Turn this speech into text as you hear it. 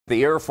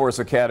The Air Force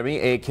Academy,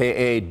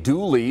 aka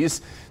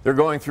Doolies. They're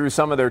going through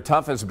some of their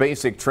toughest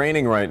basic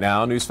training right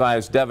now. News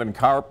 5's Devin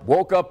Karp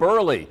woke up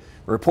early,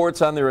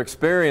 reports on their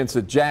experience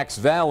at Jacks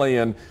Valley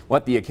and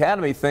what the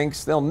Academy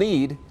thinks they'll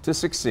need to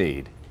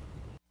succeed.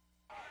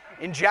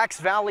 In Jacks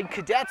Valley,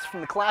 cadets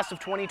from the class of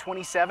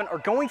 2027 are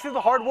going through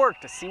the hard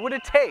work to see what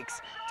it takes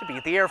to be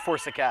at the Air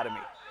Force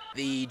Academy.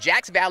 The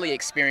Jacks Valley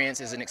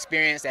experience is an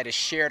experience that is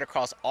shared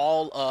across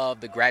all of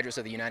the graduates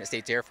of the United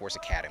States Air Force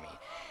Academy.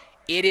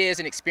 It is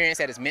an experience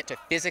that is meant to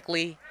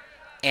physically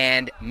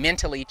and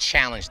mentally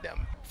challenge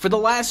them. For the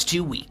last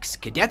 2 weeks,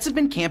 cadets have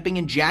been camping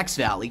in Jacks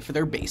Valley for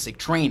their basic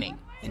training.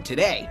 And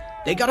today,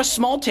 they got a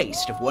small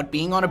taste of what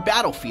being on a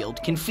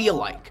battlefield can feel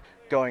like.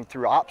 Going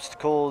through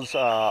obstacles,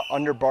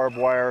 under barbed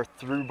wire,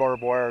 through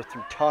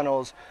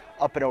tunnels,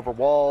 up and over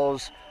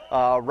walls.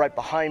 Right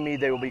behind me,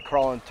 they will be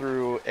crawling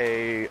through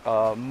a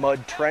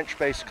mud trench,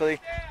 basically.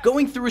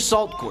 Going through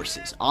assault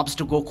courses,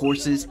 obstacle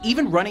courses,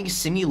 even running a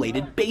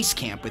simulated base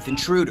camp with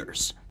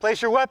intruders.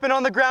 Place your weapon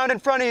on the ground in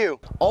front of you.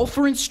 All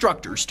for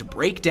instructors to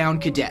break down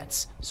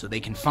cadets so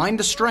they can find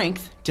the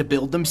strength to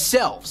build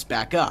themselves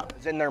back up.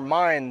 In their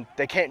mind,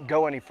 they can't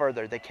go any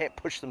further. They can't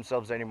push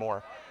themselves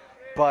anymore.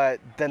 But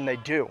then they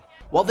do.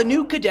 While the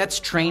new cadets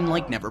train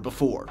like never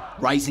before,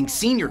 rising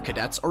senior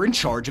cadets are in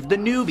charge of the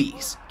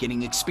newbies,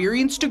 getting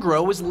experience to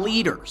grow as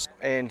leaders.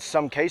 In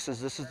some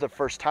cases, this is the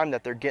first time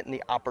that they're getting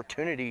the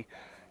opportunity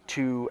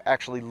to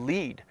actually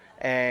lead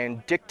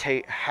and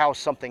dictate how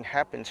something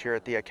happens here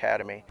at the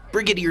Academy.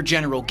 Brigadier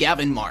General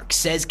Gavin Mark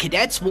says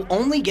cadets will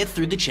only get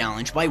through the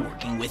challenge by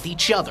working with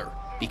each other,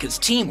 because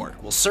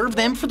teamwork will serve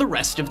them for the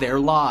rest of their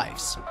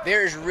lives.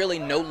 There is really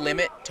no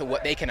limit to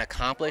what they can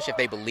accomplish if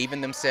they believe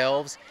in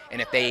themselves and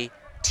if they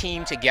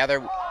team together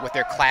with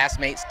their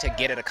classmates to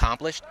get it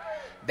accomplished.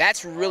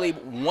 That's really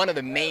one of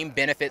the main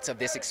benefits of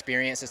this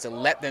experience, is to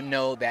let them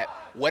know that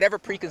whatever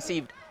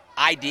preconceived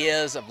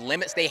ideas of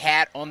limits they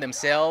had on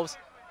themselves,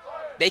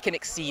 they can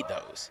exceed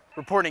those.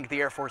 Reporting at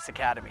the Air Force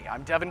Academy,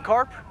 I'm Devin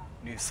Karp,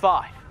 News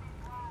 5.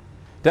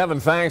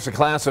 Devin, thanks. The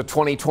class of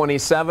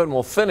 2027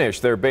 will finish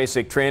their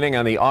basic training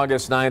on the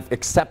August 9th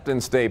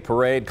Acceptance Day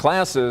Parade.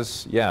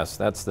 Classes, yes,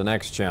 that's the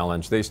next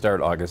challenge. They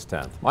start August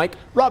 10th. Mike?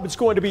 Rob, it's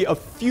going to be a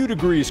few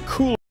degrees cooler.